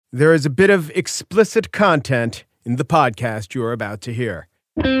There is a bit of explicit content in the podcast you are about to hear.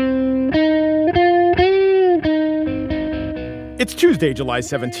 It's Tuesday, July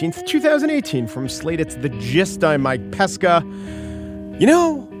 17th, 2018. From Slate, it's The Gist. I'm Mike Pesca. You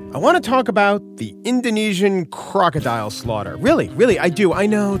know, I want to talk about the Indonesian crocodile slaughter. Really, I do. I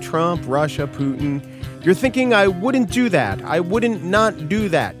know, Trump, Russia, Putin. You're thinking I wouldn't do that. I wouldn't not do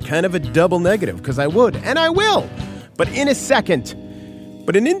that. Kind of a double negative, because I would, and I will. But in a second.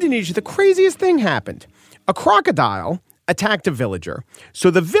 But in Indonesia, the craziest thing happened. A crocodile attacked a villager.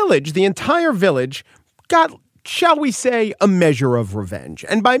 So the village, the entire village, got, shall we say, a measure of revenge.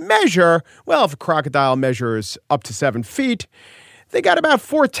 And by measure, well, if a crocodile measures up to 7 feet, they got about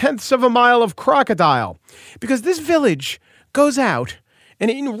 4/10 of a mile of crocodile. Because this village goes out and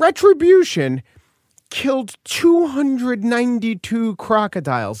in retribution killed 292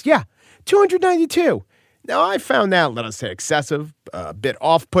 crocodiles. Yeah, 292. Now, I found that, let us say, excessive, a bit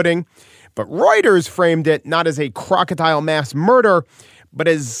off-putting, but Reuters framed it not as a crocodile mass murder, but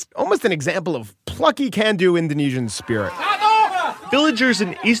as almost an example of plucky can-do Indonesian spirit. Villagers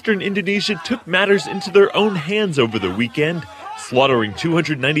in eastern Indonesia took matters into their own hands over the weekend, slaughtering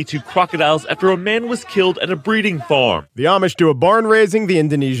 292 crocodiles after a man was killed at a breeding farm. The Amish do a barn raising, the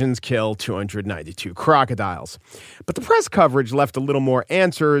Indonesians kill 292 crocodiles. But the press coverage left a little more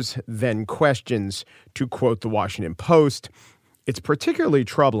answers than questions. To quote the Washington Post, it's particularly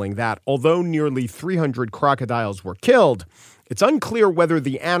troubling that although nearly 300 crocodiles were killed, it's unclear whether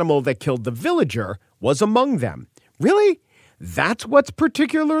the animal that killed the villager was among them. Really? That's what's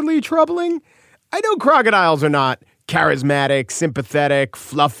particularly troubling? I know crocodiles are not charismatic, sympathetic,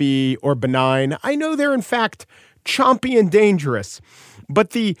 fluffy, or benign. I know they're, in fact, chompy and dangerous.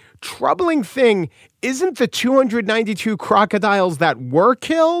 But the troubling thing isn't the 292 crocodiles that were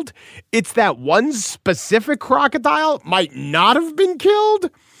killed. It's that one specific crocodile might not have been killed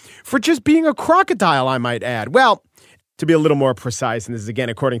for just being a crocodile, I might add. Well, to be a little more precise, and this is again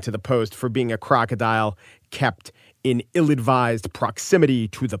according to the Post, for being a crocodile kept in ill-advised proximity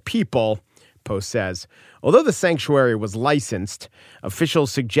to the people, Post says. Although the sanctuary was licensed,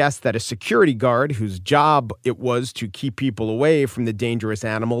 officials suggest that a security guard whose job it was to keep people away from the dangerous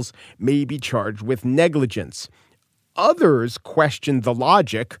animals may be charged with negligence. Others question the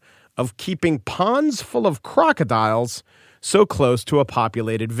logic of keeping ponds full of crocodiles so close to a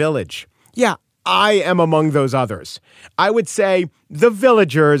populated village. Yeah, I am among those others. I would say the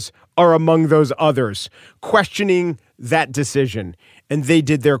villagers are among those others, questioning that decision. And they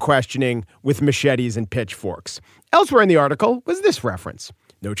did their questioning with machetes and pitchforks. Elsewhere in the article was this reference.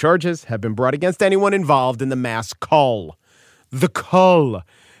 No charges have been brought against anyone involved in the mass cull. The cull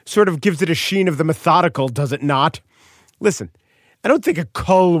sort of gives it a sheen of the methodical, does it not? Listen, I don't think a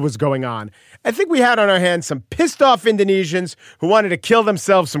cull was going on. I think we had on our hands some pissed off Indonesians who wanted to kill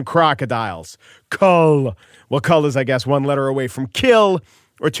themselves some crocodiles. Cull. Well, cull is, I guess, one letter away from kill,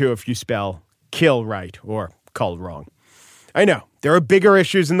 or two if you spell kill right or cull wrong. I know, there are bigger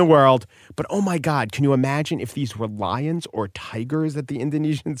issues in the world, but oh my God, can you imagine if these were lions or tigers that the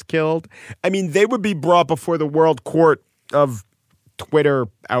Indonesians killed? I mean, they would be brought before the World Court of Twitter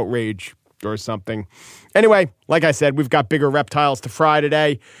outrage or something. Anyway, like I said, we've got bigger reptiles to fry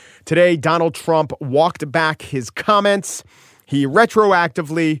today. Today, Donald Trump walked back his comments. He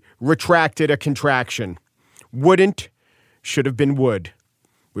retroactively retracted a contraction. Wouldn't, should have been would.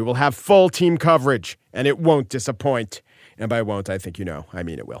 We will have full team coverage, and it won't disappoint. And by won't, I think you know. I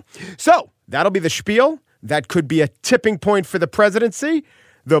mean, it will. So that'll be the spiel. That could be a tipping point for the presidency.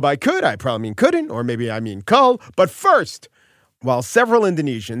 Though by could, I probably mean couldn't, or maybe I mean cull. But first, while several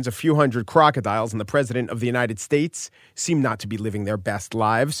Indonesians, a few hundred crocodiles, and the president of the United States seem not to be living their best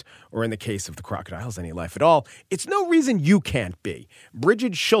lives, or in the case of the crocodiles, any life at all, it's no reason you can't be.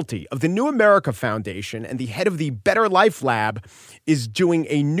 Bridget Schulte of the New America Foundation and the head of the Better Life Lab is doing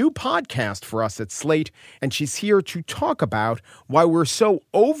a new podcast for us at Slate, and she's here to talk about why we're so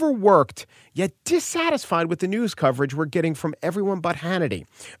overworked yet dissatisfied with the news coverage we're getting from everyone but Hannity.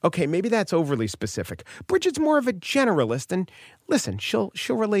 Okay, maybe that's overly specific. Bridget's more of a generalist, and listen, she'll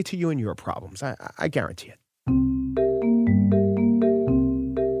relate to you and your problems. I guarantee it.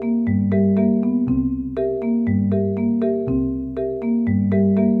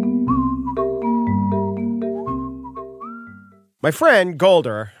 My friend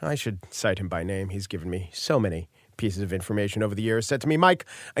Golder, I should cite him by name. He's given me so many pieces of information over the years, said to me, Mike,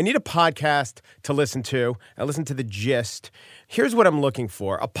 I need a podcast to listen to. I listen to The Gist. Here's what I'm looking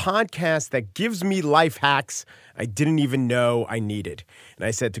for, a podcast that gives me life hacks I didn't even know I needed. And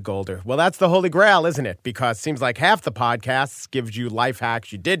I said to Golder, well, that's the holy grail, isn't it? Because it seems like half the podcasts gives you life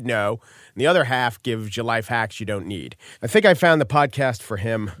hacks you did know, and the other half gives you life hacks you don't need. I think I found the podcast for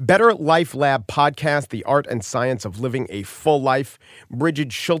him. Better Life Lab Podcast, The Art and Science of Living a Full Life.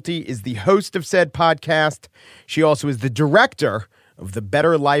 Bridget Schulte is the host of said podcast. She also is the director of the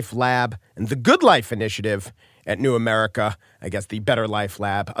Better Life Lab and the Good Life Initiative at New America. I guess the Better Life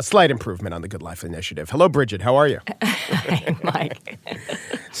Lab, a slight improvement on the Good Life Initiative. Hello, Bridget. How are you? Hi, Mike.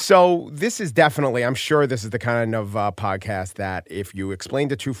 So this is definitely, I'm sure this is the kind of podcast that if you explain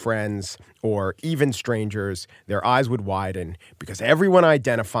to two friends or even strangers, their eyes would widen because everyone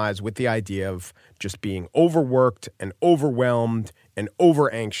identifies with the idea of just being overworked and overwhelmed and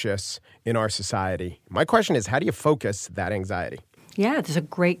over-anxious in our society. My question is, how do you focus that anxiety? Yeah, it's a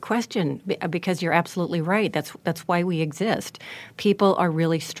great question because you're absolutely right. That's why we exist. People are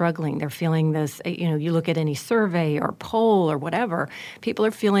really struggling. They're feeling this, you look at any survey or poll or whatever, people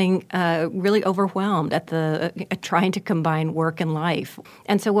are feeling really overwhelmed at trying to combine work and life.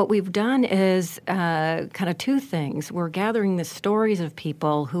 And so what we've done is kind of two things. We're gathering the stories of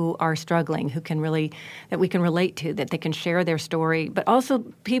people who are struggling, that we can relate to, that they can share their story, but also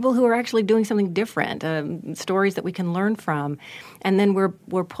people who are actually doing something different, stories that we can learn from. And then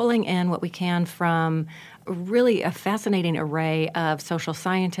we're pulling in what we can from really a fascinating array of social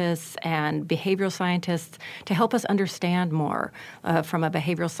scientists and behavioral scientists to help us understand more from a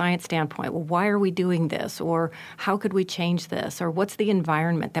behavioral science standpoint. Well, why are we doing this? Or how could we change this? Or what's the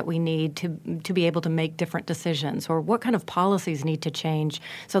environment that we need to be able to make different decisions? Or what kind of policies need to change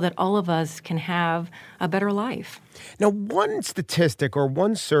so that all of us can have a better life? Now, one statistic or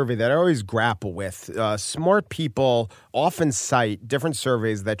one survey that I always grapple with, smart people often cite different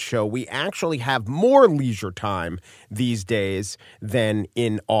surveys that show we actually have more leisure time these days than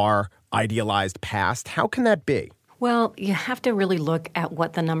in our idealized past. How can that be? Well, you have to really look at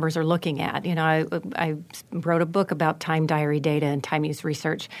what the numbers are looking at. I wrote a book about time diary data and time use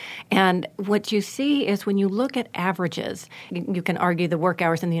research. And what you see is when you look at averages, you can argue the work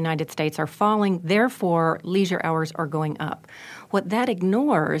hours in the United States are falling, therefore leisure hours are going up. What that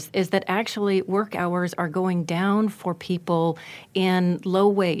ignores is that actually work hours are going down for people in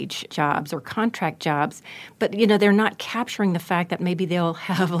low-wage jobs or contract jobs, but they're not capturing the fact that maybe they'll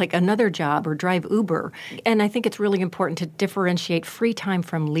have like another job or drive Uber. And I think it's really important to differentiate free time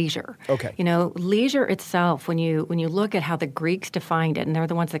from leisure. Okay. Leisure itself, when you look at how the Greeks defined it, and they're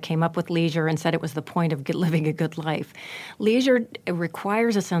the ones that came up with leisure and said it was the point of living a good life. Leisure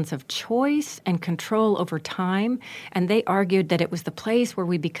requires a sense of choice and control over time, and they argued that it was the place where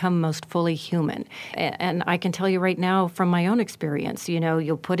we become most fully human. And I can tell you right now from my own experience,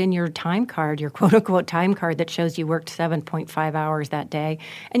 you'll put in your time card, your quote-unquote time card that shows you worked 7.5 hours that day,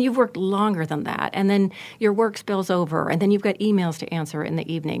 and you've worked longer than that. And then your work spills over, and then you've got emails to answer in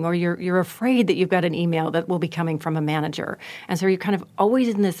the evening, or you're afraid that you've got an email that will be coming from a manager. And so you're kind of always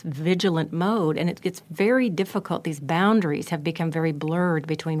in this vigilant mode, and it's very difficult. These boundaries have become very blurred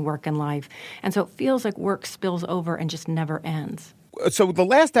between work and life. And so it feels like work spills over and just never ends. So the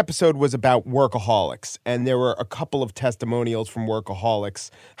last episode was about workaholics, and there were a couple of testimonials from workaholics.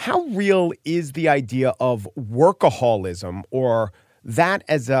 How real is the idea of workaholism, or that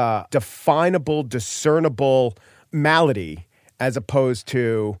as a definable, discernible malady, as opposed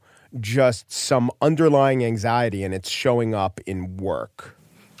to just some underlying anxiety and it's showing up in work?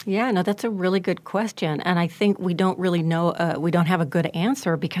 Yeah, no, that's a really good question. And I think we don't really know, we don't have a good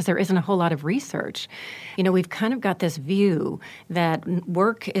answer because there isn't a whole lot of research. We've kind of got this view that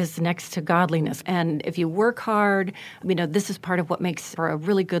work is next to godliness. And if you work hard, this is part of what makes for a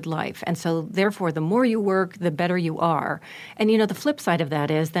really good life. And so therefore, the more you work, the better you are. And, the flip side of that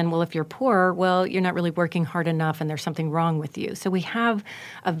is then, well, if you're poor, well, you're not really working hard enough and there's something wrong with you. So we have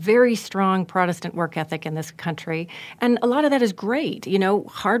a very strong Protestant work ethic in this country. And a lot of that is great.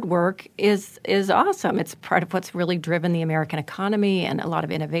 Hard work is awesome. It's part of what's really driven the American economy and a lot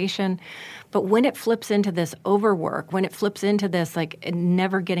of innovation. But when it flips into this overwork, when it flips into this like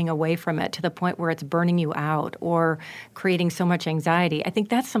never getting away from it to the point where it's burning you out or creating so much anxiety, I think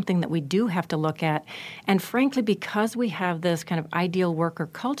that's something that we do have to look at. And frankly, because we have this kind of ideal worker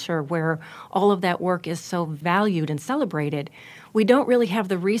culture where all of that work is so valued and celebrated, we don't really have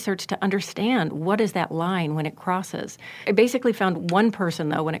the research to understand what is that line when it crosses. I basically found one person,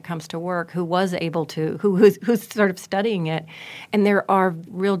 though, when it comes to work who was able to, who's sort of studying it, and there are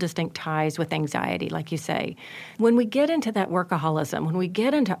real distinct ties with anxiety, like you say. When we get into that workaholism, when we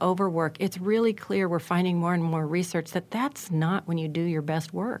get into overwork, it's really clear we're finding more and more research that that's not when you do your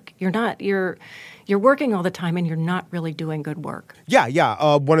best work. You're working all the time and you're not really doing good work.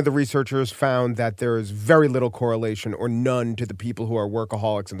 Yeah. One of the researchers found that there is very little correlation or none to the people who are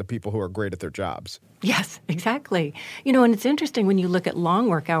workaholics and the people who are great at their jobs. Yes, exactly. And it's interesting when you look at long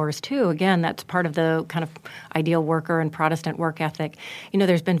work hours, too. Again, that's part of the kind of ideal worker and Protestant work ethic.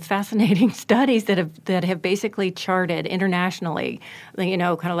 There's been fascinating studies that have basically charted internationally, kind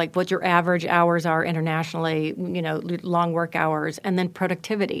of like what your average hours are internationally, long work hours, and then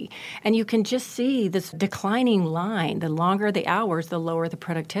productivity. And you can just see this declining line. The longer the hours, the lower the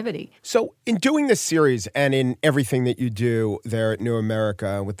productivity. So in doing this series and in everything that you do there at New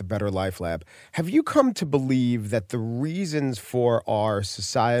America with the Better Life Lab, have you come to believe that the reasons for our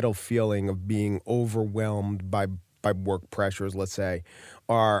societal feeling of being overwhelmed by work pressures, let's say,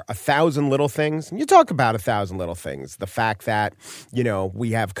 are 1,000 little things? And you talk about 1,000 little things. The fact that,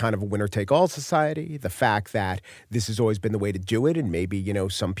 we have kind of a winner-take-all society. The fact that this has always been the way to do it. And maybe,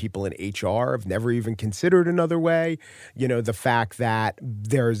 some people in HR have never even considered another way. The fact that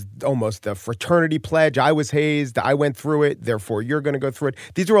there's almost a fraternity pledge. I was hazed. I went through it. Therefore, you're going to go through it.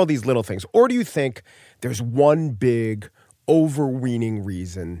 These are all these little things. Or do you think there's one big overweening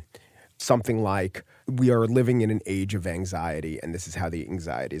reason, something like we are living in an age of anxiety, and this is how the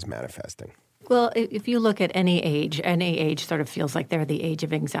anxiety is manifesting? Well, if you look at any age sort of feels like they're the age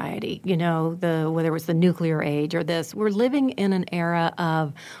of anxiety. Whether it was the nuclear age or this, we're living in an era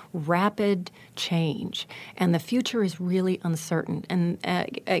of rapid change, and the future is really uncertain. And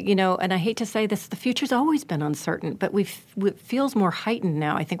and I hate to say this, the future's always been uncertain, but it feels more heightened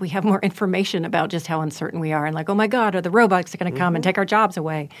now. I think we have more information about just how uncertain we are, and like, oh my God, are the robots going to come and take our jobs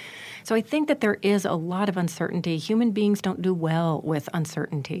away? So I think that there is a lot of uncertainty. Human beings don't do well with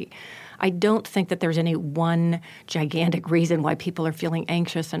uncertainty. I don't think that there's any one gigantic reason why people are feeling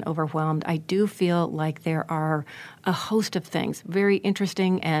anxious and overwhelmed. I do feel like there are a host of things, very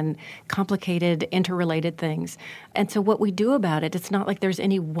interesting and complicated, interrelated things. And so what we do about it, it's not like there's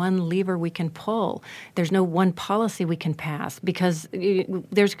any one lever we can pull. There's no one policy we can pass because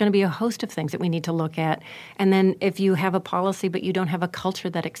there's going to be a host of things that we need to look at. And then if you have a policy but you don't have a culture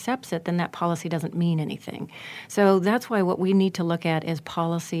that accepts it, then that policy doesn't mean anything. So that's why what we need to look at is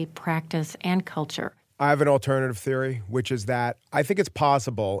policy, practice, and culture. I have an alternative theory, which is that I think it's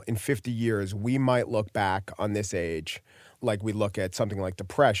possible in 50 years we might look back on this age like we look at something like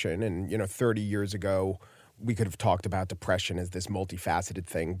depression. And, 30 years ago, we could have talked about depression as this multifaceted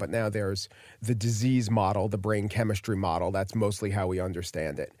thing. But now there's the disease model, the brain chemistry model. That's mostly how we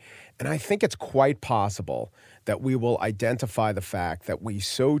understand it. And I think it's quite possible that we will identify the fact that we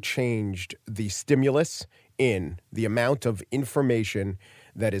so changed the stimulus in the amount of information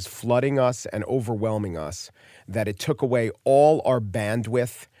that is flooding us and overwhelming us, that it took away all our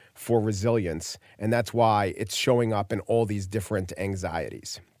bandwidth for resilience, and that's why it's showing up in all these different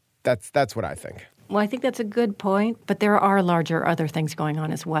anxieties. That's what I think. Well, I think that's a good point, but there are larger other things going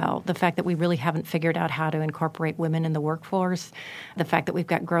on as well. The fact that we really haven't figured out how to incorporate women in the workforce, the fact that we've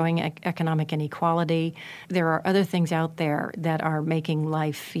got growing economic inequality. There are other things out there that are making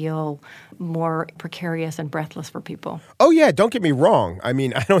life feel more precarious and breathless for people. Oh, yeah, don't get me wrong. I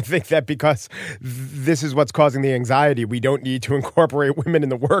mean, I don't think that because this is what's causing the anxiety, we don't need to incorporate women in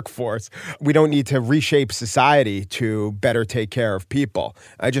the workforce. We don't need to reshape society to better take care of people.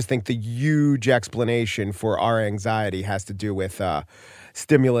 I just think the huge explanation for our anxiety has to do with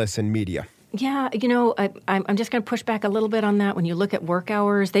stimulus and media. Yeah, I'm just going to push back a little bit on that. When you look at work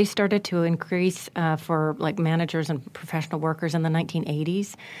hours, they started to increase for like managers and professional workers in the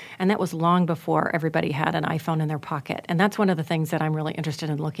 1980s, and that was long before everybody had an iPhone in their pocket. And that's one of the things that I'm really interested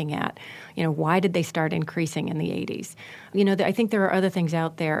in looking at. Why did they start increasing in the 80s? I think there are other things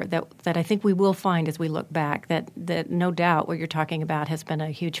out there that I think we will find as we look back that no doubt what you're talking about has been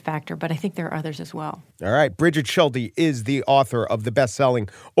a huge factor, but I think there are others as well. All right. Bridget Schulte is the author of the best-selling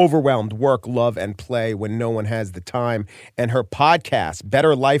Overwhelmed: Work, Love, and Play When No One Has the Time. And her podcast,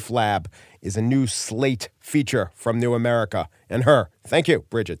 Better Life Lab, is a new Slate feature from New America and her. Thank you,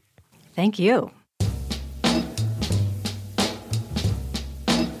 Bridget. Thank you.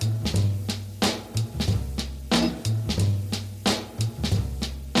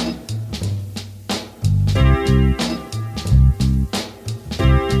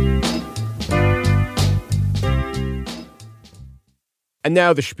 And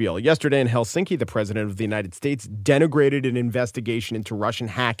now the spiel. Yesterday in Helsinki, the president of the United States denigrated an investigation into Russian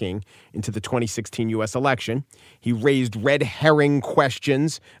hacking into the 2016 U.S. election. He raised red herring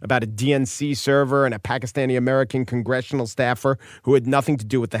questions about a DNC server and a Pakistani-American congressional staffer who had nothing to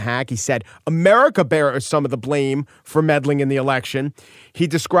do with the hack. He said America bears some of the blame for meddling in the election. He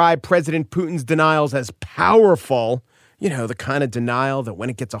described President Putin's denials as powerful. You know, the kind of denial that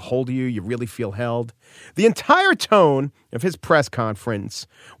when it gets a hold of you, you really feel held. The entire tone of his press conference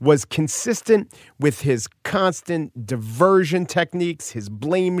was consistent with his constant diversion techniques, his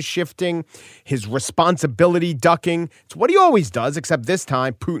blame shifting, his responsibility ducking. It's what he always does, except this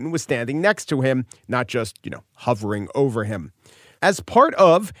time Putin was standing next to him, not just, hovering over him. As part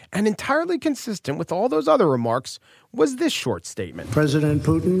of, and entirely consistent with all those other remarks, was this short statement. President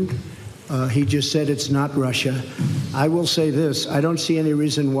Putin, he just said it's not Russia. I will say this. I don't see any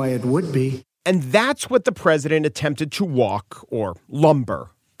reason why it would be. And that's what the president attempted to walk or lumber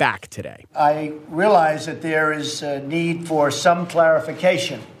back today. I realize that there is a need for some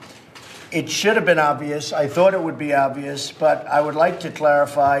clarification. It should have been obvious. I thought it would be obvious, but I would like to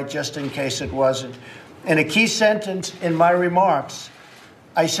clarify just in case it wasn't. In a key sentence in my remarks,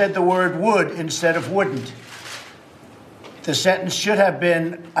 I said the word would instead of wouldn't. The sentence should have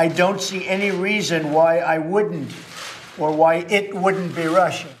been, I don't see any reason why I wouldn't or why it wouldn't be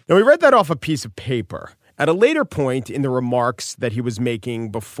Russia. Now, we read that off a piece of paper. At a later point in the remarks that he was making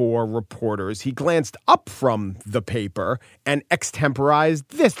before reporters, he glanced up from the paper and extemporized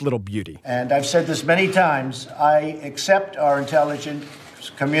this little beauty. And I've said this many times, I accept our intelligence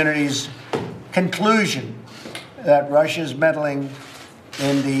community's conclusion that Russia's meddling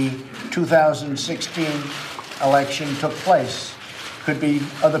in the 2016 election took place. Could be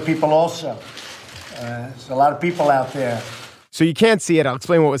other people also. There's a lot of people out there. So you can't see it. I'll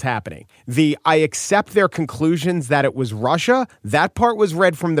explain what was happening. I accept their conclusions that it was Russia. That part was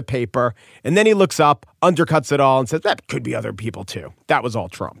read from the paper. And then he looks up, undercuts it all, and says, that could be other people too. That was all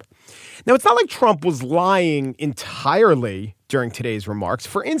Trump. Now, it's not like Trump was lying entirely during today's remarks.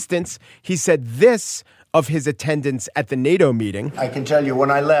 For instance, he said this of his attendance at the NATO meeting. I can tell you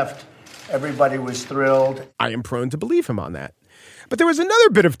when I left, everybody was thrilled. I am prone to believe him on that. But there was another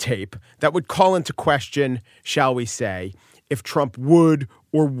bit of tape that would call into question, shall we say, if Trump would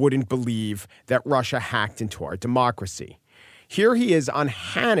or wouldn't believe that Russia hacked into our democracy. Here he is on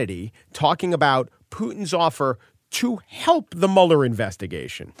Hannity talking about Putin's offer to help the Mueller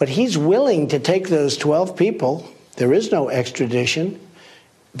investigation. But he's willing to take those 12 people. There is no extradition,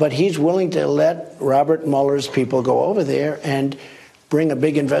 but he's willing to let Robert Mueller's people go over there and bring a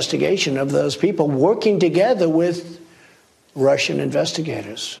big investigation of those people working together with Russian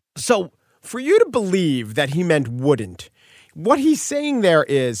investigators. So for you to believe that he meant wouldn't, what he's saying there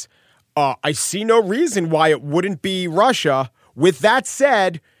is, I see no reason why it wouldn't be Russia. With that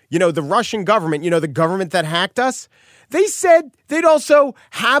said, the Russian government, the government that hacked us, they said they'd also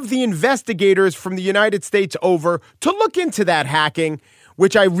have the investigators from the United States over to look into that hacking,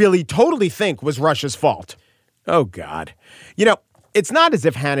 which I really totally think was Russia's fault. Oh, God. It's not as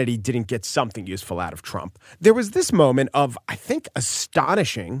if Hannity didn't get something useful out of Trump. There was this moment of, I think,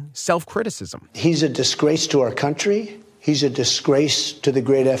 astonishing self-criticism. He's a disgrace to our country. He's a disgrace to the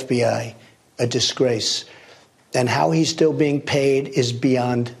great FBI, a disgrace. And how he's still being paid is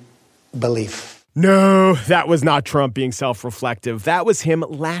beyond belief. No, that was not Trump being self-reflective. That was him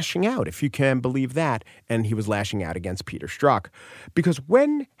lashing out, if you can believe that. And he was lashing out against Peter Strzok. Because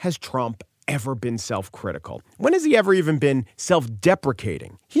when has Trump ever been self-critical? When has he ever even been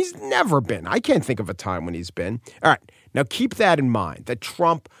self-deprecating? He's never been. I can't think of a time when he's been. All right, now keep that in mind, that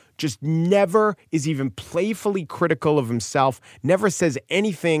Trump just never is even playfully critical of himself, never says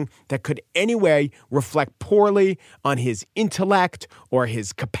anything that could anyway reflect poorly on his intellect or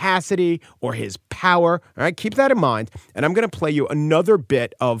his capacity or his power. All right, keep that in mind. And I'm going to play you another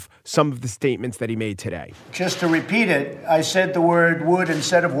bit of some of the statements that he made today. Just to repeat it, I said the word would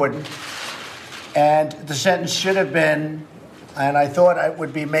instead of wouldn't. And the sentence should have been, and I thought it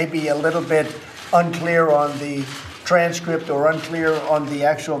would be maybe a little bit unclear on the transcript or unclear on the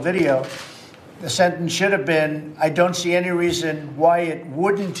actual video. The sentence should have been, I don't see any reason why it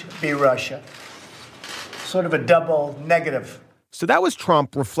wouldn't be Russia. Sort of a double negative. So that was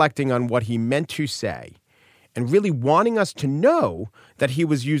Trump reflecting on what he meant to say and really wanting us to know that he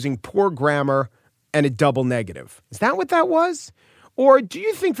was using poor grammar and a double negative. Is that what that was? Or do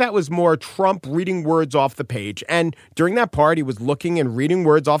you think that was more Trump reading words off the page? And during that part, he was looking and reading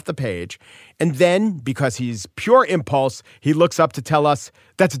words off the page. And then, because he's pure impulse, he looks up to tell us,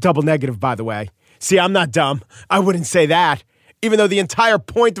 that's a double negative, by the way. See, I'm not dumb. I wouldn't say that. Even though the entire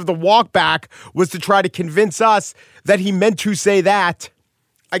point of the walk back was to try to convince us that he meant to say that.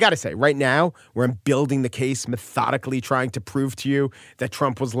 I got to say, right now, where I'm building the case, methodically trying to prove to you that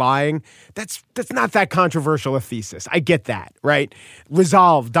Trump was lying, that's not that controversial a thesis. I get that, right?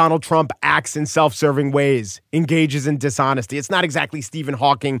 Resolve, Donald Trump acts in self-serving ways, engages in dishonesty. It's not exactly Stephen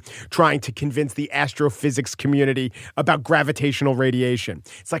Hawking trying to convince the astrophysics community about gravitational radiation.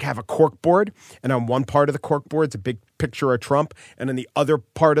 It's like I have a corkboard, and on one part of the corkboard, it's a big picture of Trump, and on the other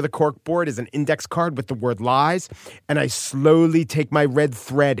part of the corkboard is an index card with the word lies, and I slowly take my red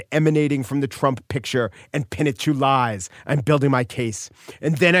thread emanating from the Trump picture and pin it to lies. I'm building my case.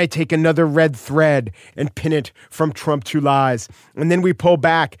 And then I take another red thread and pin it from Trump to lies. And then we pull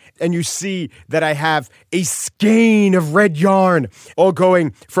back, and you see that I have a skein of red yarn all going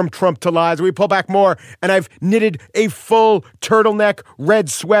from Trump to lies. We pull back more, and I've knitted a full turtleneck red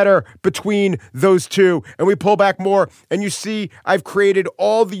sweater between those two. And we pull back more, and you see I've created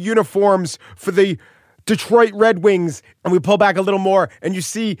all the uniforms for the Detroit Red Wings. And we pull back a little more, and you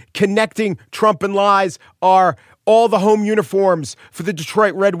see connecting Trump and lies are all the home uniforms for the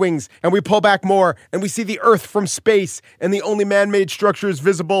Detroit Red Wings. And we pull back more, and we see the Earth from space, and the only man-made structures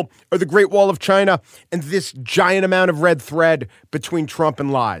visible are the Great Wall of China and this giant amount of red thread between Trump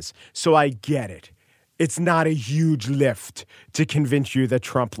and lies. So I get it. It's not a huge lift to convince you that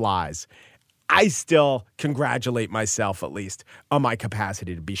Trump lies. I still congratulate myself, at least, on my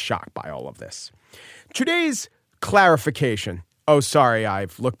capacity to be shocked by all of this. Today's clarification. Oh, sorry,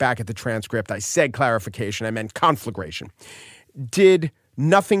 I've looked back at the transcript. I said clarification. I meant conflagration. Did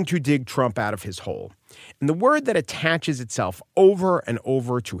nothing to dig Trump out of his hole. And the word that attaches itself over and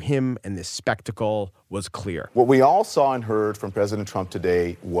over to him and this spectacle was clear. What we all saw and heard from President Trump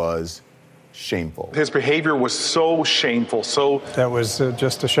today was shameful. His behavior was so shameful, That was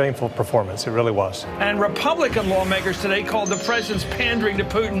just a shameful performance. It really was. And Republican lawmakers today called the president's pandering to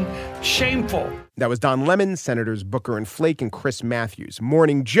Putin shameful. That was Don Lemon, Senators Booker and Flake, and Chris Matthews.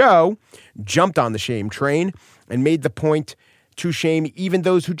 Morning Joe jumped on the shame train and made the point to shame even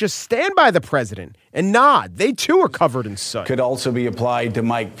those who just stand by the president and nod. They, too, are covered in soot. Could also be applied to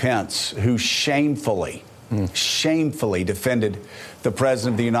Mike Pence, who shamefully defended the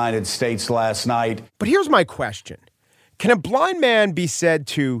president of the United States last night. But here's my question. Can a blind man be said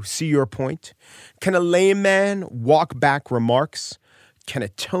to see your point? Can a lame man walk back remarks? Can a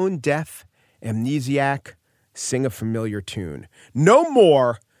tone-deaf amnesiac sing a familiar tune? No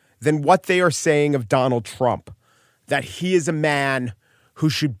more than what they are saying of Donald Trump, that he is a man who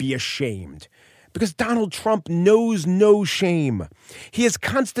should be ashamed. Because Donald Trump knows no shame. He is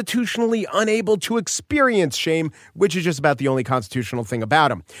constitutionally unable to experience shame, which is just about the only constitutional thing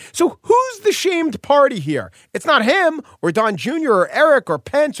about him. So who's the shamed party here? It's not him or Don Jr. or Eric or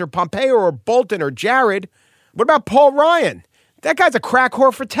Pence or Pompeo or Bolton or Jared. What about Paul Ryan? That guy's a crack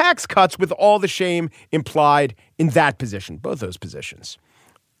whore for tax cuts with all the shame implied in that position, both those positions.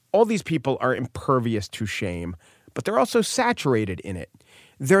 All these people are impervious to shame, but they're also saturated in it.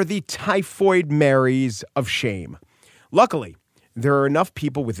 They're the typhoid Marys of shame. Luckily, there are enough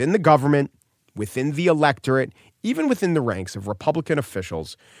people within the government, within the electorate, even within the ranks of Republican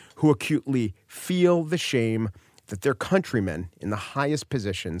officials who acutely feel the shame that their countrymen in the highest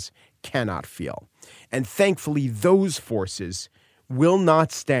positions cannot feel. And thankfully, those forces will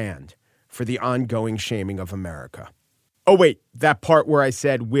not stand for the ongoing shaming of America. Oh, wait, that part where I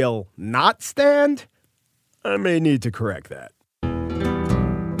said will not stand? I may need to correct that.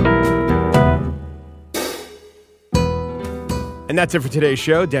 And that's it for today's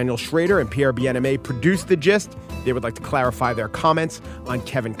show. Daniel Schrader and Pierre Bien-Aimé produced The Gist. They would like to clarify their comments on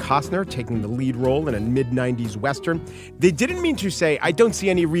Kevin Costner taking the lead role in a mid-90s Western. They didn't mean to say, I don't see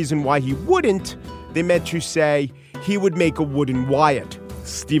any reason why he wouldn't. They meant to say he would make a Wooden Wyatt.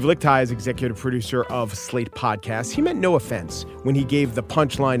 Steve Lickteig is executive producer of Slate Podcasts. He meant no offense when he gave the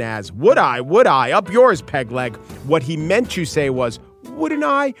punchline as, would I, up yours, peg leg. What he meant to say was, wouldn't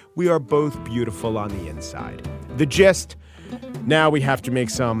I? We are both beautiful on the inside. The Gist. Now we have to make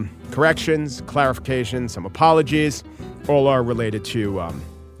some corrections, clarifications, some apologies. All are related to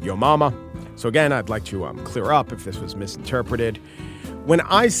Yo Mama. So again, I'd like to clear up if this was misinterpreted. When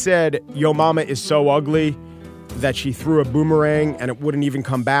I said Yo Mama is so ugly that she threw a boomerang and it wouldn't even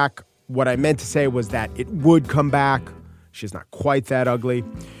come back, what I meant to say was that it would come back. She's not quite that ugly.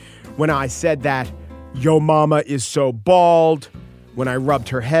 When I said that Yo Mama is so bald, when I rubbed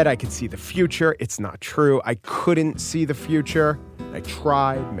her head, I could see the future. It's not true. I couldn't see the future. I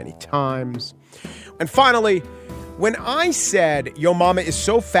tried many times. And finally, when I said Yo Mama is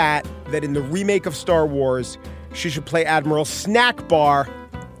so fat that in the remake of Star Wars, she should play Admiral Snack Bar,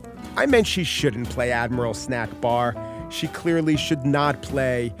 I meant she shouldn't play Admiral Snack Bar. she clearly should not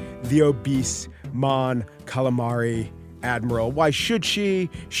play the obese Mon Calamari admiral. Why should she?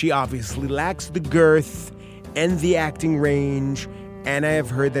 She obviously lacks the girth and the acting range, and I have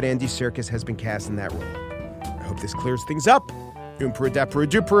heard that Andy Serkis has been cast in that role. I hope this clears things up.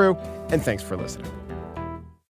 Peru, and thanks for listening.